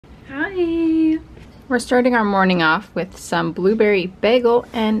Hi. We're starting our morning off with some blueberry bagel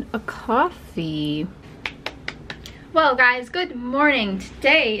and a coffee. Well guys, good morning.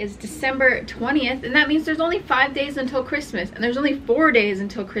 Today is December 20th and that means there's only 5 days until Christmas and there's only 4 days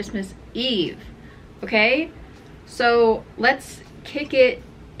until Christmas Eve. Okay? So let's kick it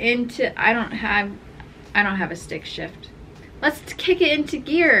into, I don't have a stick shift. Let's kick it into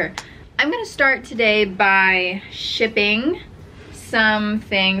gear. I'm gonna start today by shipping some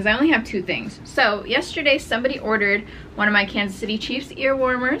things. I only have 2 things. So yesterday somebody ordered one of my Kansas City Chiefs ear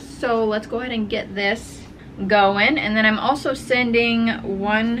warmers. So let's go ahead and get this going. And then I'm also sending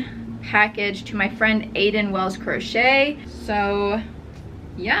one package to my friend Aiden Wells Crochet. So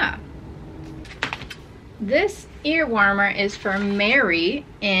yeah. This ear warmer is for Mary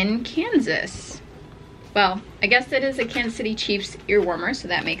in Kansas. Well, I guess it is a Kansas City Chiefs ear warmer, so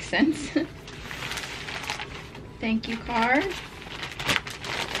that makes sense. Thank you card.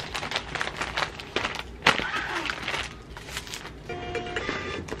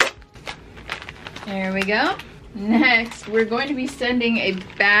 There we go. Next, we're going to be sending a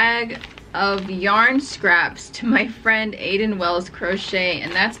bag of yarn scraps to my friend Aiden Wells Crochet,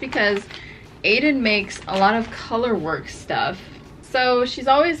 and that's because Aiden makes a lot of color work stuff. So she's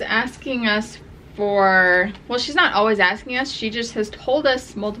always asking us for, well, she's not always asking us, she just has told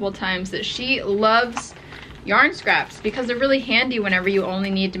us multiple times that she loves yarn scraps because they're really handy whenever you only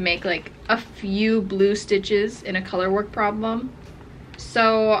need to make like a few blue stitches in a color work problem.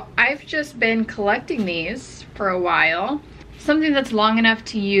 So I've just been collecting these for a while. Something that's long enough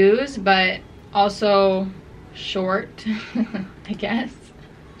to use, but also short, I guess.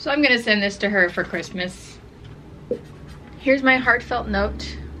 So I'm gonna send this to her for Christmas. Here's my heartfelt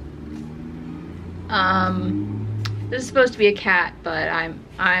note. This is supposed to be a cat, but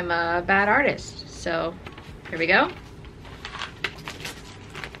I'm a bad artist. So here we go.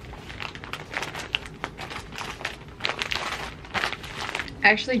 I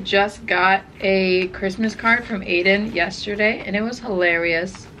actually just got a Christmas card from Aiden yesterday and it was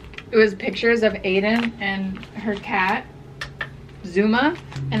hilarious. It was pictures of Aiden and her cat, Zuma.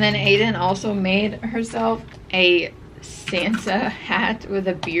 And then Aiden also made herself a Santa hat with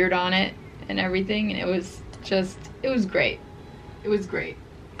a beard on it and everything. And it was great. It was great.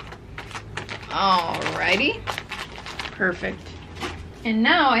 Alrighty. Perfect. And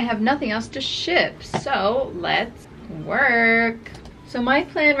now I have nothing else to ship. So let's work. So my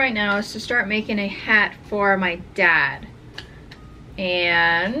plan right now is to start making a hat for my dad.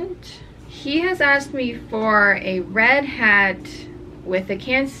 And he has asked me for a red hat with the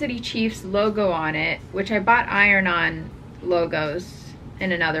Kansas City Chiefs logo on it, which I bought iron-on logos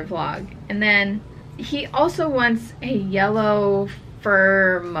in another vlog. And then he also wants a yellow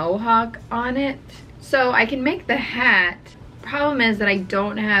fur mohawk on it. So I can make the hat. Problem is that I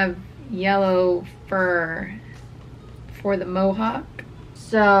don't have yellow fur for the mohawk.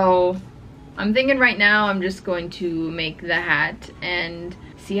 So I'm thinking right now I'm just going to make the hat and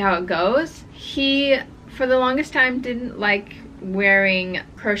see how it goes. He, for the longest time, didn't like wearing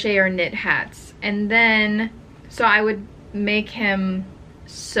crochet or knit hats. And then, so I would make him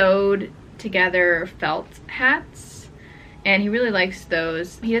sewed together felt hats. And he really likes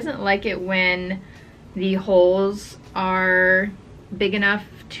those. He doesn't like it when the holes are big enough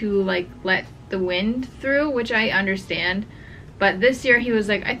to like let the wind through, which I understand. But this year he was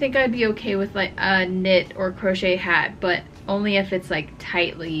like, I think I'd be okay with like a knit or crochet hat, but only if it's like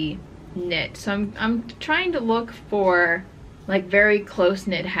tightly knit. So I'm trying to look for like very close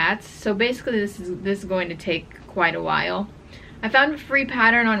knit hats. So basically this is going to take quite a while. I found a free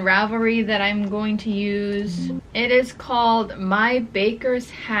pattern on Ravelry that I'm going to use. It is called My Baker's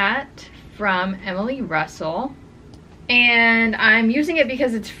Hat from Emily Russell. And I'm using it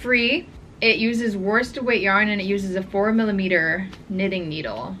because it's free. It uses worsted weight yarn and it uses a 4mm knitting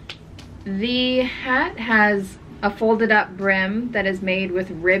needle. The hat has a folded up brim that is made with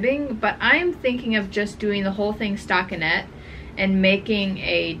ribbing, but I'm thinking of just doing the whole thing stockinette and making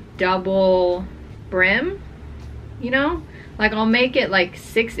a double brim, you know? Like I'll make it like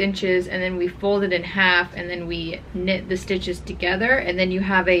 6 inches and then we fold it in half and then we knit the stitches together and then you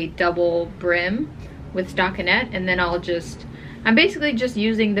have a double brim with stockinette, and then I'm basically just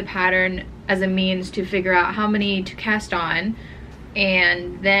using the pattern as a means to figure out how many to cast on,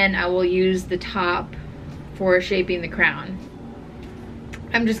 and then I will use the top for shaping the crown.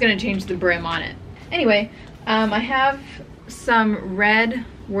 I'm just gonna change the brim on it. Anyway, I have some red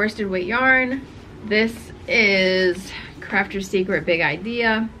worsted weight yarn. This is Crafter's Secret Big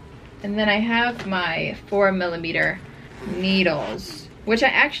Idea. And then I have my 4mm needles, which I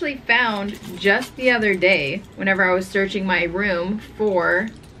actually found just the other day whenever I was searching my room for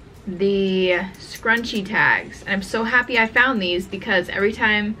the scrunchie tags. And I'm so happy I found these because every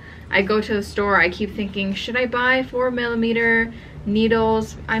time I go to the store, I keep thinking, should I buy 4mm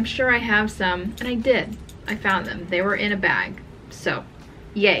needles? I'm sure I have some, and I did. I found them. They were in a bag. So,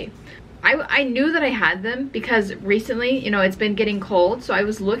 yay. I knew that I had them because recently, you know, it's been getting cold, so I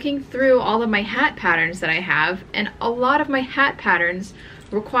was looking through all of my hat patterns that I have, and a lot of my hat patterns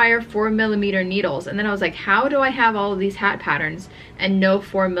require 4mm needles. And then I was like, how do I have all of these hat patterns and no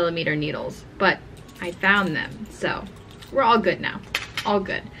 4mm needles? But I found them, so we're all good now. All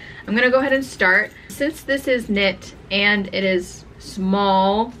good. I'm gonna go ahead and start. Since this is knit and it is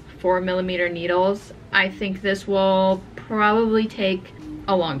small 4mm needles, I think this will probably take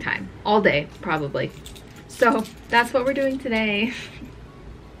a long time. All day, probably. So that's what we're doing today.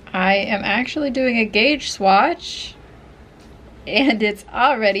 I am actually doing a gauge swatch and it's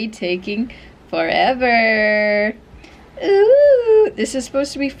already taking forever. Ooh, this is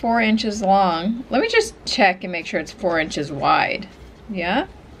supposed to be 4 inches long. Let me just check and make sure it's 4 inches wide. Yeah?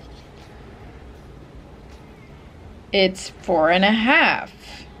 It's 4.5.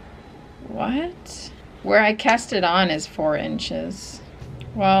 What? Where I cast it on is 4 inches.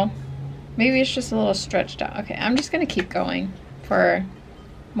 Well, maybe it's just a little stretched out. Okay, I'm just gonna keep going for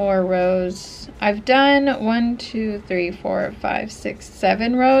more rows. I've done 1, 2, 3, 4, 5, 6,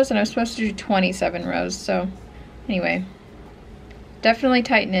 7 rows, and I'm supposed to do 27 rows. So anyway, definitely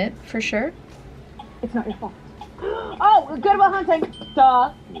tight knit for sure. It's not your fault. Oh, Goodwill Hunting.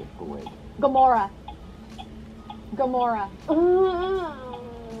 Duh. Gomorrah. Gomorrah.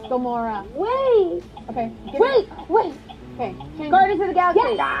 Gomorrah. Wait. Okay. Wait. Okay. Guardians of the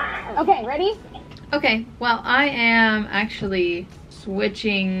Galaxy. Yes. Okay, ready? Okay, well, I am actually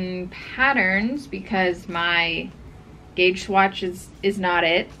switching patterns because my gauge swatch is not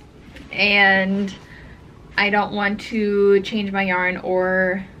it, and I don't want to change my yarn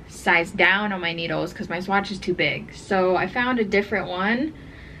or size down on my needles because my swatch is too big. So I found a different one,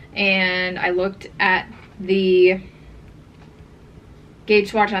 and I looked at the gauge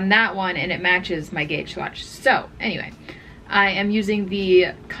swatch on that one and it matches my gauge swatch. So anyway, I am using the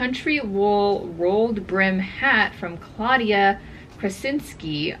Country Wool Rolled Brim hat from Claudia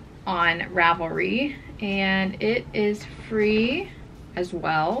Krasinski on Ravelry, and it is free as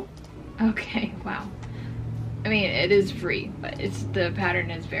well. Okay, wow. I mean, it is free, but the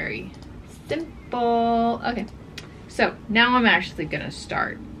pattern is very simple. Okay, so now I'm actually gonna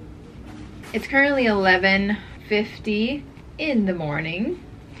start. It's currently 11:50 in the morning.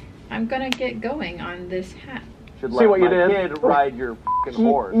 I'm gonna get going on this hat. Should let my kid ride your fucking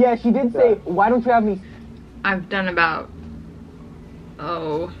horse. Yeah, she did say, why don't you have me? I've done about,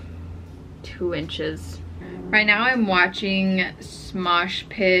 2 inches. Right now I'm watching Smosh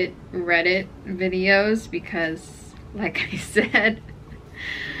Pit Reddit videos because, like I said,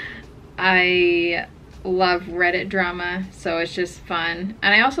 I love Reddit drama, so it's just fun.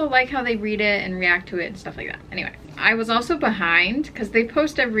 And I also like how they read it and react to it and stuff like that. Anyway, I was also behind because they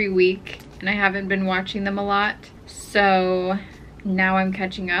post every week and I haven't been watching them a lot. So now I'm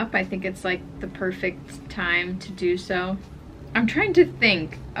catching up. I think it's like the perfect time to do so. I'm trying to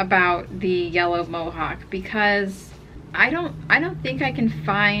think about the yellow mohawk because I don't think I can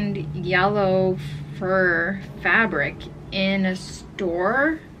find yellow fur fabric in a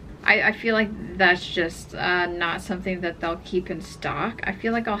store. I feel like that's just not something that they'll keep in stock. I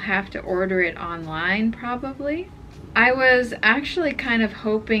feel like I'll have to order it online probably. I was actually kind of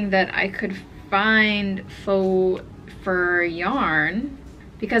hoping that I could find faux fur yarn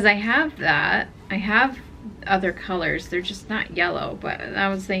because I have that. I have other colors, they're just not yellow, but I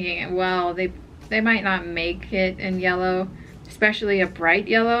was thinking, well, they might not make it in yellow, especially a bright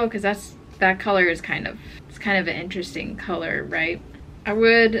yellow, because that color is kind of an interesting color, right? I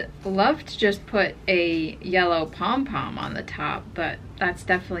would love to just put a yellow pom-pom on the top, but that's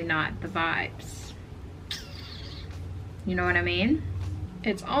definitely not the vibes. You know what I mean?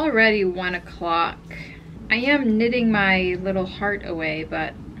 It's already 1 o'clock. I am knitting my little heart away,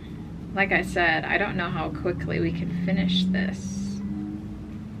 but like I said, I don't know how quickly we can finish this.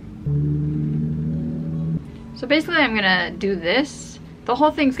 So basically I'm gonna do this. The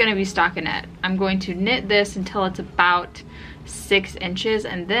whole thing's gonna be stockinette. I'm going to knit this until it's about 6 inches,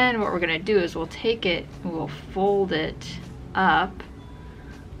 and then what we're gonna do is we'll take it and we'll fold it up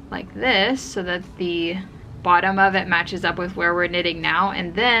like this so that the bottom of it matches up with where we're knitting now,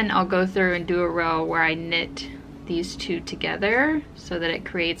 and then I'll go through and do a row where I knit these two together so that it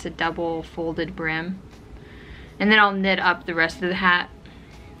creates a double folded brim, and then I'll knit up the rest of the hat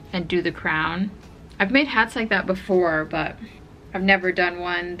and do the crown. I've made hats like that before, but I've never done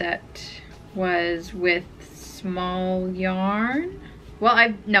one that was with small yarn. Well,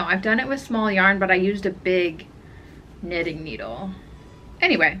 I've done it with small yarn, but I used a big knitting needle.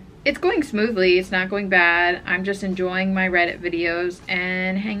 Anyway, it's going smoothly. It's not going bad. I'm just enjoying my Reddit videos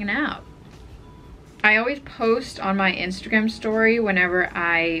and hanging out. I always post on my Instagram story whenever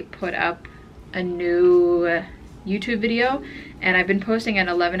I put up a new YouTube video, and I've been posting at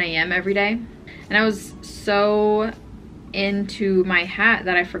 11 a.m. every day. And I was so into my hat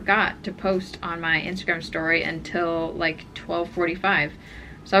that I forgot to post on my Instagram story until like 12:45.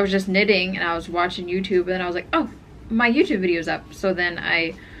 So I was just knitting and I was watching YouTube, and then I was like, oh, my YouTube video's up. So then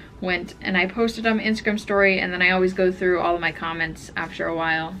I went and I posted on my Instagram story, and then I always go through all of my comments after a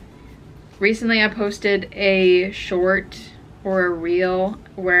while. Recently I posted a short or a reel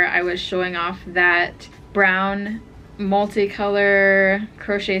where I was showing off that brown multicolor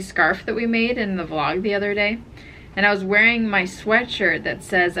crochet scarf that we made in the vlog the other day. And I was wearing my sweatshirt that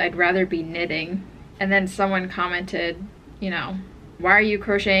says I'd rather be knitting. And then someone commented, you know, why are you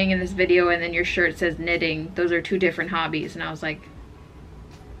crocheting in this video and then your shirt says knitting? Those are two different hobbies. And I was like,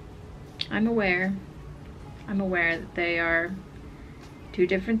 I'm aware that they are two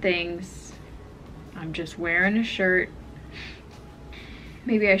different things. I'm just wearing a shirt.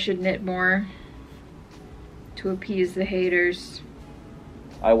 Maybe I should knit more to appease the haters.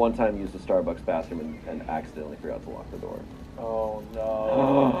 I one time used the Starbucks bathroom and accidentally forgot to lock the door. Oh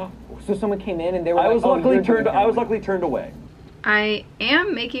no. So someone came in and they were I like, was luckily turned away. I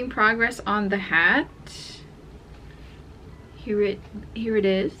am making progress on the hat. Here it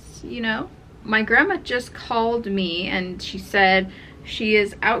is, you know. My grandma just called me and she said she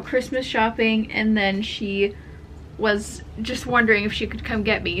is out Christmas shopping, and then she was just wondering if she could come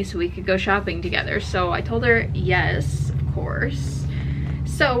get me so we could go shopping together. So I told her yes, of course.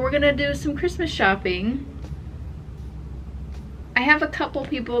 So we're gonna do some Christmas shopping. I have a couple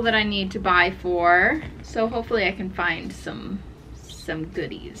people that I need to buy for, so hopefully I can find some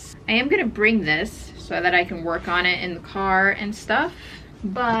goodies. I am gonna bring this so that I can work on it in the car and stuff,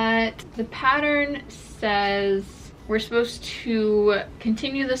 but the pattern says we're supposed to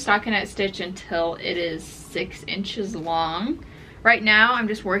continue the stockinette stitch until it is 6 inches long. Right now I'm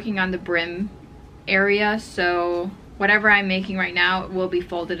just working on the brim area, so whatever I'm making right now will be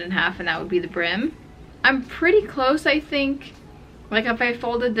folded in half, and that would be the brim. I'm pretty close, I think. Like if I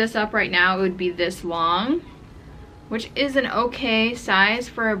folded this up right now, it would be this long, which is an okay size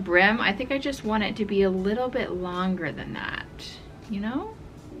for a brim. I think I just want it to be a little bit longer than that, you know?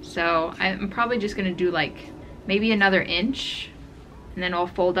 So I'm probably just gonna do like maybe another inch, and then I'll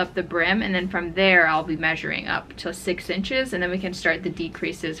fold up the brim, and then from there I'll be measuring up to 6 inches, and then we can start the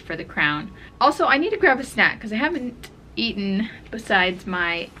decreases for the crown. Also, I need to grab a snack because I haven't eaten besides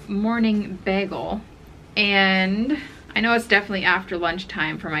my morning bagel, and I know it's definitely after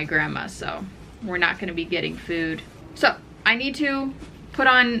lunchtime for my grandma, so we're not going to be getting food. So I need to put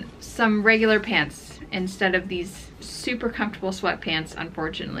on some regular pants instead of these super comfortable sweatpants,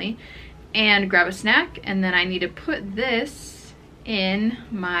 unfortunately, and grab a snack, and then I need to put this in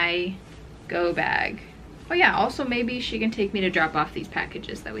my go bag. Oh yeah, also maybe she can take me to drop off these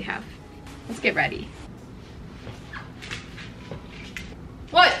packages that we have. Let's get ready.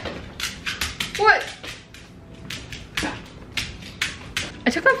 What? What? I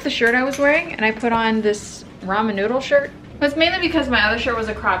took off the shirt I was wearing and I put on this ramen noodle shirt. It's mainly because my other shirt was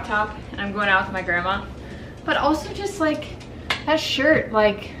a crop top and I'm going out with my grandma. But also just like that shirt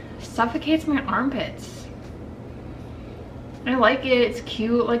like suffocates my armpits. I like it, it's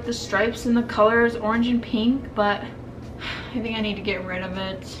cute, like the stripes and the colors, orange and pink, but I think I need to get rid of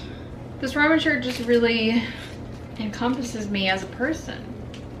it. This ramen shirt just really encompasses me as a person.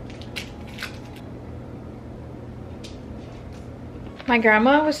 My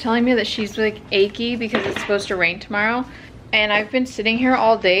grandma was telling me that she's like achy because it's supposed to rain tomorrow, and I've been sitting here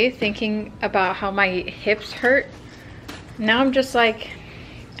all day thinking about how my hips hurt. Now I'm just like,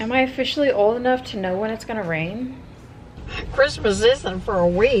 am I officially old enough to know when it's gonna rain? Christmas isn't for a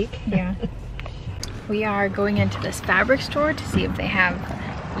week. Yeah. We are going into this fabric store to see if they have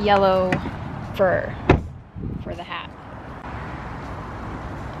yellow fur for the hat.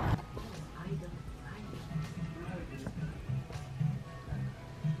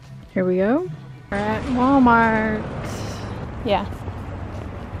 Here we go. We're at Walmart. Yeah.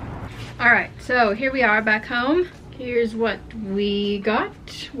 All right, so here we are back home. Here's what we got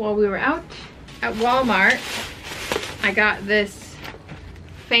while we were out at Walmart. I got this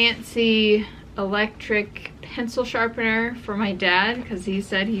fancy electric pencil sharpener for my dad because he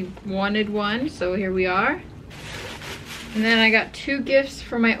said he wanted one, so here we are. And then I got 2 gifts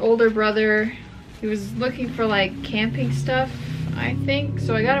for my older brother. He was looking for like camping stuff, I think.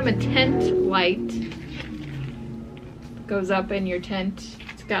 So I got him a tent light goes up in your tent.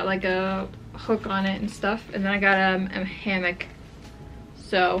 It's got like a hook on it and stuff. And then I got a hammock.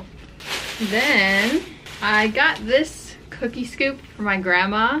 So then I got this cookie scoop for my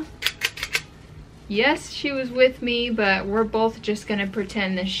grandma. Yes, she was with me, but we're both just gonna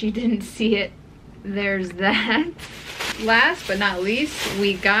pretend that she didn't see it. There's that. Last but not least,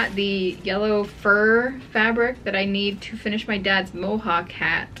 we got the yellow fur fabric that I need to finish my dad's mohawk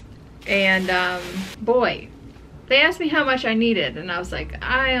hat. And boy, they asked me how much I needed, and I was like,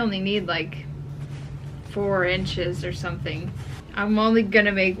 I only need like 4 inches or something. I'm only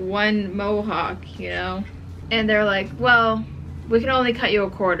gonna make one mohawk, you know? And they're like, well, we can only cut you a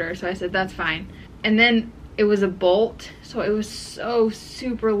quarter. So I said, that's fine. And then it was a bolt, so it was so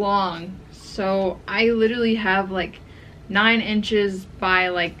super long. So I literally have like 9 inches by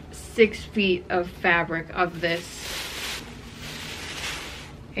like 6 feet of fabric of this.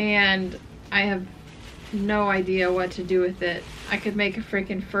 And I have no idea what to do with it. I could make a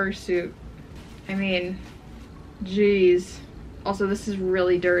freaking fursuit. I mean, geez. Also, this is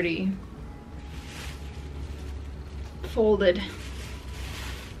really dirty. Folded.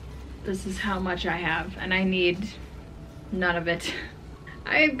 This is how much I have, and I need none of it.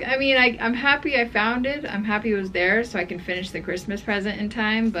 I mean, I'm happy I found it. I'm happy it was there so I can finish the Christmas present in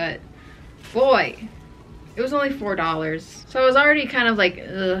time, but boy, it was only $4. So I was already kind of like,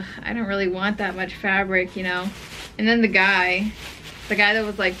 ugh, I don't really want that much fabric, you know? And then the guy that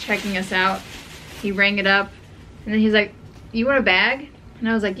was like checking us out, he rang it up, and then he's like, you want a bag? And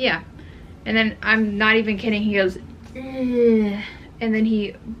I was like, yeah. And then, I'm not even kidding, he goes, ugh. And then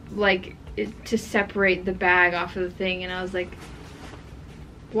he, like, to separate the bag off of the thing, and I was like,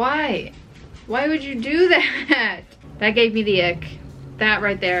 why? Why would you do that? That gave me the ick. That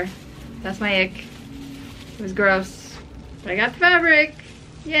right there. That's my ick. It was gross. But I got the fabric.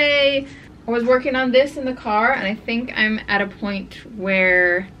 Yay! I was working on this in the car, and I think I'm at a point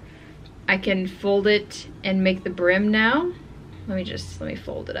where I can fold it and make the brim now. Let me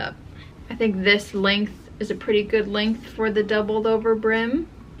fold it up. I think this length is a pretty good length for the doubled over brim.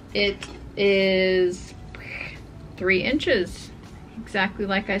 It is 3 inches, exactly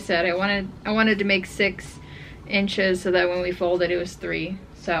like I said. I wanted to make 6 inches so that when we fold it, it was 3.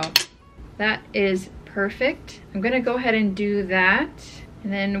 So that is perfect. I'm gonna go ahead and do that,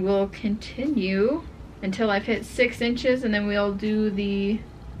 and then we'll continue until I've hit 6 inches, and then we'll do the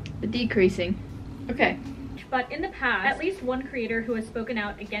decreasing. Okay. But in the past, at least one creator who has spoken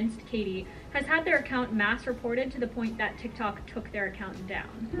out against Katie has had their account mass reported to the point that TikTok took their account down.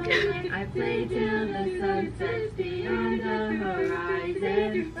 I play till the sun sets beyond the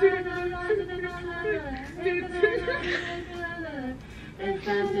horizon. It's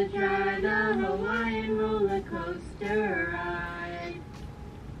time to try the Hawaiian roller coaster ride.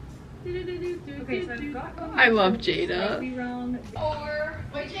 Okay, so I've got I love Jada. slightly wrong.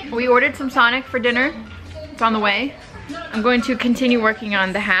 We ordered some Sonic for dinner. It's on the way. I'm going to continue working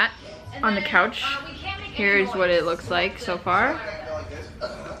on the hat on the couch. Here's what it looks like so far.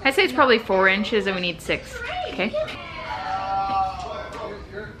 I'd say it's probably 4 inches and we need 6. Okay.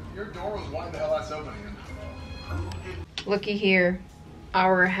 Your door was wide the hell ass open again. Looky here.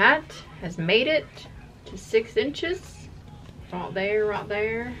 Our hat has made it to 6 inches. Right there, right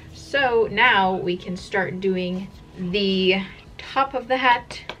there. So now we can start doing the top of the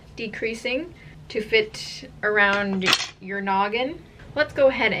hat decreasing to fit around your noggin. Let's go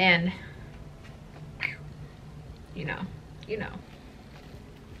ahead and, you know.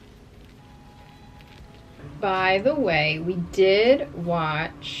 By the way, we did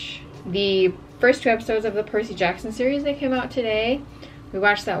watch the first 2 episodes of the Percy Jackson series that came out today. We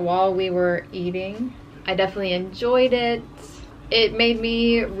watched that while we were eating. I definitely enjoyed it. It made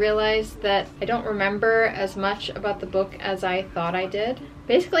me realize that I don't remember as much about the book as I thought I did.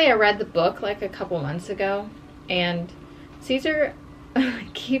 Basically, I read the book like a couple months ago, and Caesar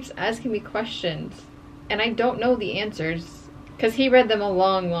keeps asking me questions, and I don't know the answers, because he read them a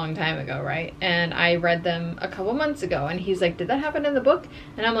long time ago, right? And I read them a couple months ago, and he's like, did that happen in the book?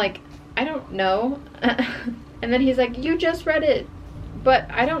 And I'm like, I don't know. And then he's like, you just read it. But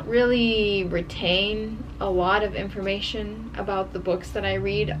I don't really retain a lot of information about the books that I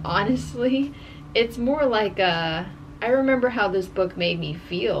read, honestly. It's more like I remember how this book made me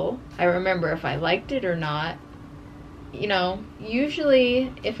feel. I remember if I liked it or not. You know,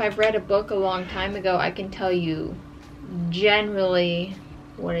 usually if I've read a book a long time ago, I can tell you generally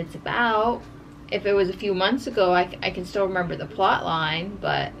what it's about. If it was a few months ago, I can still remember the plot line,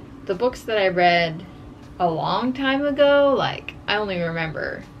 but the books that I read a long time ago, like, I only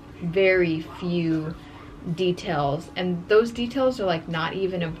remember very few details, and those details are like not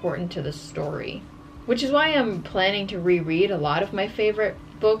even important to the story. which is why I'm planning to reread a lot of my favorite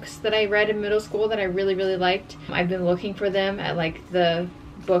books that I read in middle school that I really, really liked. I've been looking for them at like the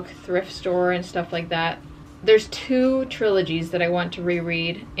book thrift store and stuff like that. There's 2 trilogies that I want to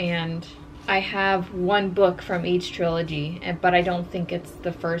reread, and I have 1 book from each trilogy, but I don't think it's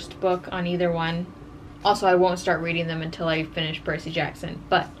the first book on either one. Also, I won't start reading them until I finish Percy Jackson,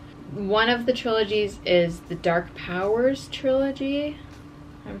 but one of the trilogies is the Dark Powers trilogy.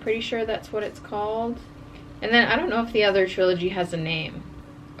 I'm pretty sure that's what it's called. And then I don't know if the other trilogy has a name.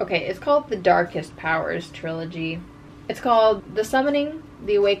 Okay, it's called the Darkest Powers trilogy. It's called The Summoning,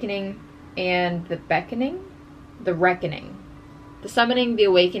 The Awakening, and The Beckoning? The Reckoning. The Summoning, The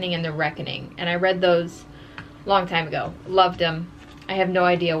Awakening, and The Reckoning. And I read those a long time ago. Loved them. I have no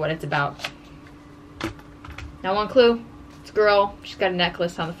idea what it's about. Now, one clue. It's a girl. She's got a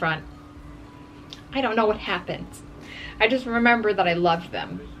necklace on the front. I don't know what happens. I just remember that I loved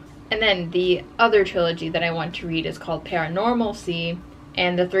them. And then the other trilogy that I want to read is called Paranormalcy.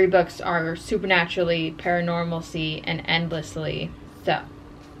 And the 3 books are Supernaturally, Paranormalcy, and Endlessly. So,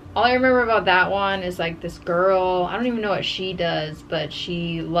 all I remember about that one is like this girl, I don't even know what she does, but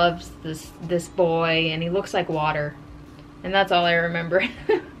she loves this boy and he looks like water. And that's all I remember.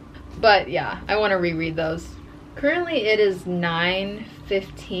 But yeah, I want to reread those. Currently it is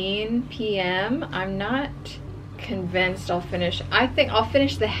 9:15 p.m. I'm not convinced I'll finish. I think I'll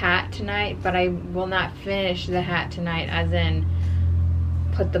finish the hat tonight, but I will not finish the hat tonight as in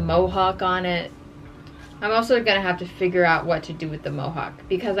put the mohawk on it. I'm also gonna have to figure out what to do with the mohawk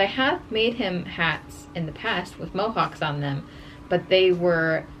because I have made him hats in the past with mohawks on them, but they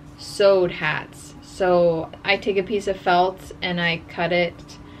were sewed hats. So I take a piece of felt and I cut it,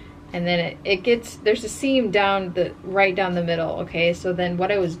 and then it gets, there's a seam right down the middle, okay? So then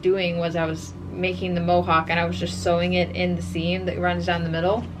what I was doing was I was making the mohawk and I was just sewing it in the seam that runs down the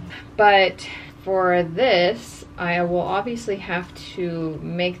middle. But for this, I will obviously have to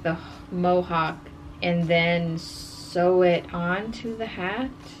make the mohawk and then sew it onto the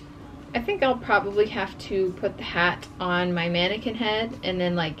hat. I think I'll probably have to put the hat on my mannequin head and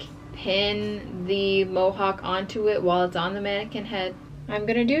then like pin the mohawk onto it while it's on the mannequin head. I'm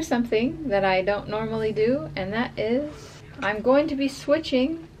gonna do something that I don't normally do, and that is I'm going to be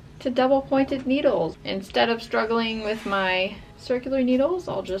switching to double pointed needles. Instead of struggling with my circular needles,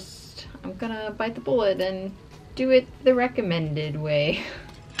 I'm gonna bite the bullet and do it the recommended way.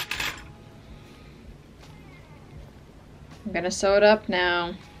 I'm gonna sew it up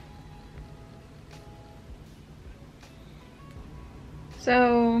now.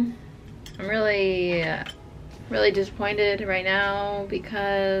 So I'm really disappointed right now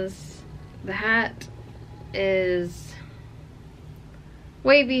because the hat is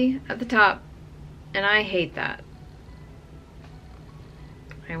wavy at the top and I hate that.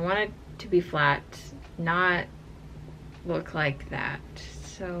 I want it to be flat, not look like that.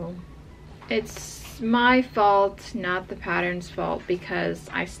 So it's my fault, not the pattern's fault, because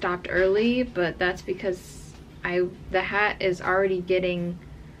I stopped early, but that's because the hat is already getting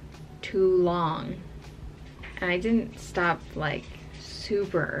too long. And I didn't stop like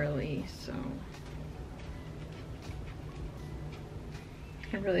super early, so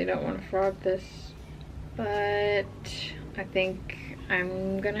I really don't want to frog this, but I think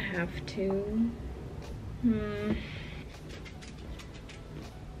I'm gonna have to.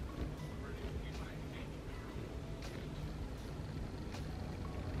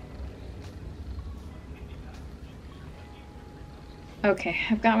 Okay,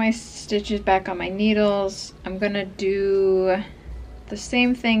 I've got my stitches back on my needles. I'm gonna do the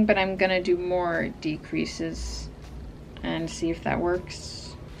same thing, but I'm gonna do more decreases and see if that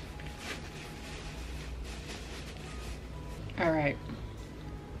works. All right,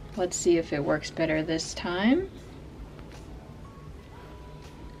 let's see if it works better this time.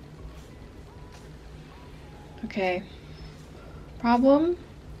 Okay, problem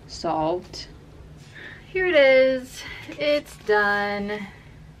solved. Here it is. It's done.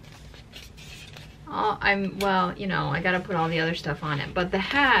 Well, you know, I gotta put all the other stuff on it, but the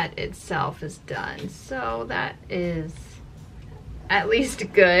hat itself is done. So that is at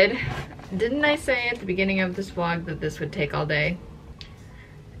least good. Didn't I say at the beginning of this vlog that this would take all day?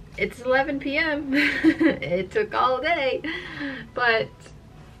 It's 11 p.m. It took all day, but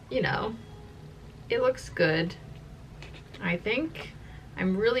you know, it looks good, I think.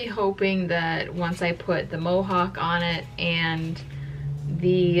 I'm really hoping that once I put the mohawk on it and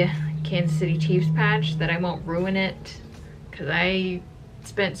the Kansas City Chiefs patch that I won't ruin it, because I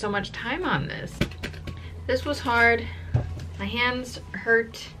spent so much time on this. This was hard. My hands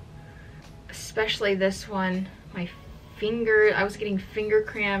hurt, especially this one. My I was getting finger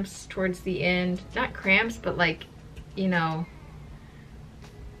cramps towards the end. Not cramps, but like, you know,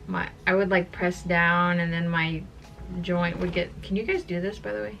 I would like press down and then my joint would get, can you guys do this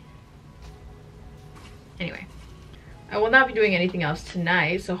by the way? Anyway, I will not be doing anything else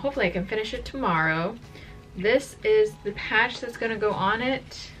tonight, so hopefully I can finish it tomorrow. This is the patch that's gonna go on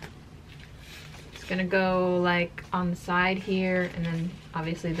it. It's gonna go like on the side here, and then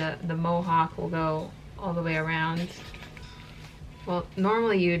obviously the mohawk will go all the way around. Well,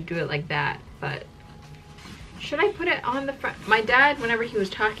 normally you'd do it like that, but should I put it on the front? My dad, whenever he was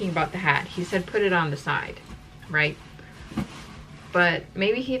talking about the hat, he said put it on the side, right? But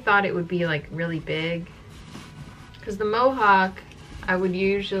maybe he thought it would be like really big. Because the mohawk, I would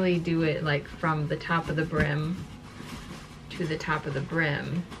usually do it like from the top of the brim to the top of the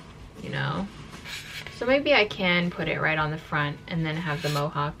brim, you know? So maybe I can put it right on the front and then have the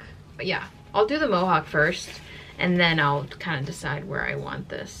mohawk. But yeah, I'll do the mohawk first and then I'll kind of decide where I want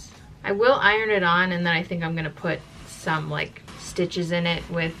this. I will iron it on, and then I think I'm gonna put some like stitches in it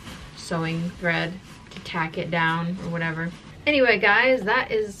with sewing thread to tack it down or whatever. Anyway guys,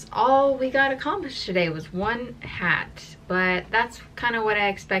 that is all we got accomplished today, was one hat, but that's kind of what I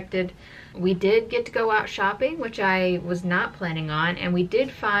expected. We did get to go out shopping, which I was not planning on, and we did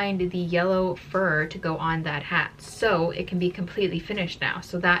find the yellow fur to go on that hat, so it can be completely finished now.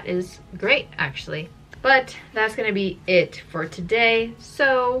 So that is great actually. But that's gonna be it for today.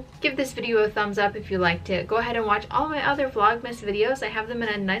 So give this video a thumbs up if you liked it. Go ahead and watch all my other Vlogmas videos. I have them in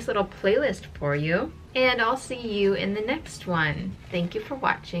a nice little playlist for you. And I'll see you in the next one. Thank you for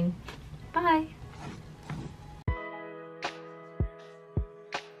watching. Bye.